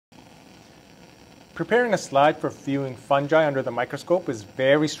Preparing a slide for viewing fungi under the microscope is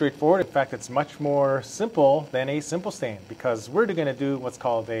very straightforward. In fact, it's much more simple than a simple stain because we're going to do what's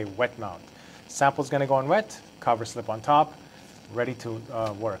called a wet mount. Sample's going to go on wet, cover slip on top, ready to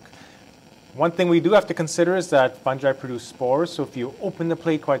work. One thing we do have to consider is that fungi produce spores, so if you open the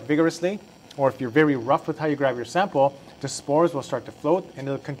plate quite vigorously, or if you're very rough with how you grab your sample, the spores will start to float and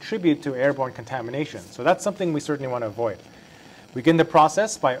it'll contribute to airborne contamination. So that's something we certainly want to avoid. We begin the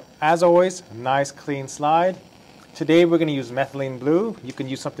process by, as always, a nice clean slide. Today we're going to use methylene blue. You can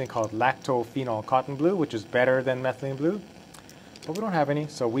use something called lactophenol cotton blue, which is better than methylene blue. But we don't have any,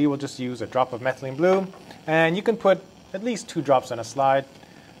 so we will just use a drop of methylene blue. And you can put at least 2 drops on a slide.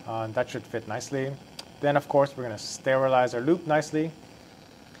 That should fit nicely. Then, of course, we're going to sterilize our loop nicely.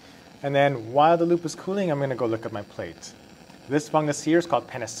 And then while the loop is cooling, I'm going to go look at my plate. This fungus here is called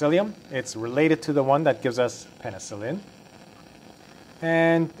penicillium. It's related to the one that gives us penicillin.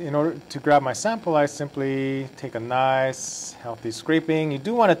 And in order to grab my sample, I simply take a nice, healthy scraping. You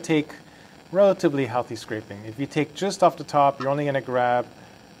do want to take relatively healthy scraping. If you take just off the top, you're only going to grab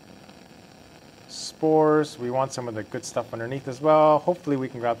spores. We want some of the good stuff underneath as well. Hopefully we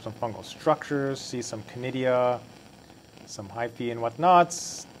can grab some fungal structures, see some conidia, some hyphae and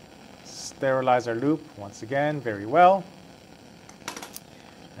whatnots. Sterilize our loop once again very well.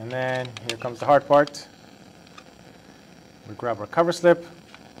 And then here comes the hard part. We grab our cover slip,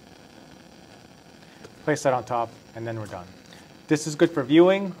 place that on top, and then we're done. This is good for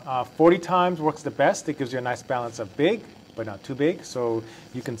viewing. 40 times works the best. It gives you a nice balance of big, but not too big, so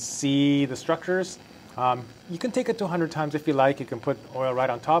you can see the structures. You can take it to 100 times if you like. You can put oil right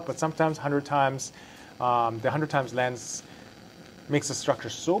on top, but sometimes 100 times, the 100 times lens makes the structure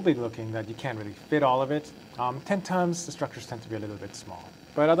so big looking that you can't really fit all of it. 10 times, the structures tend to be a little bit small.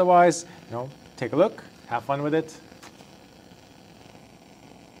 But otherwise, take a look, have fun with it,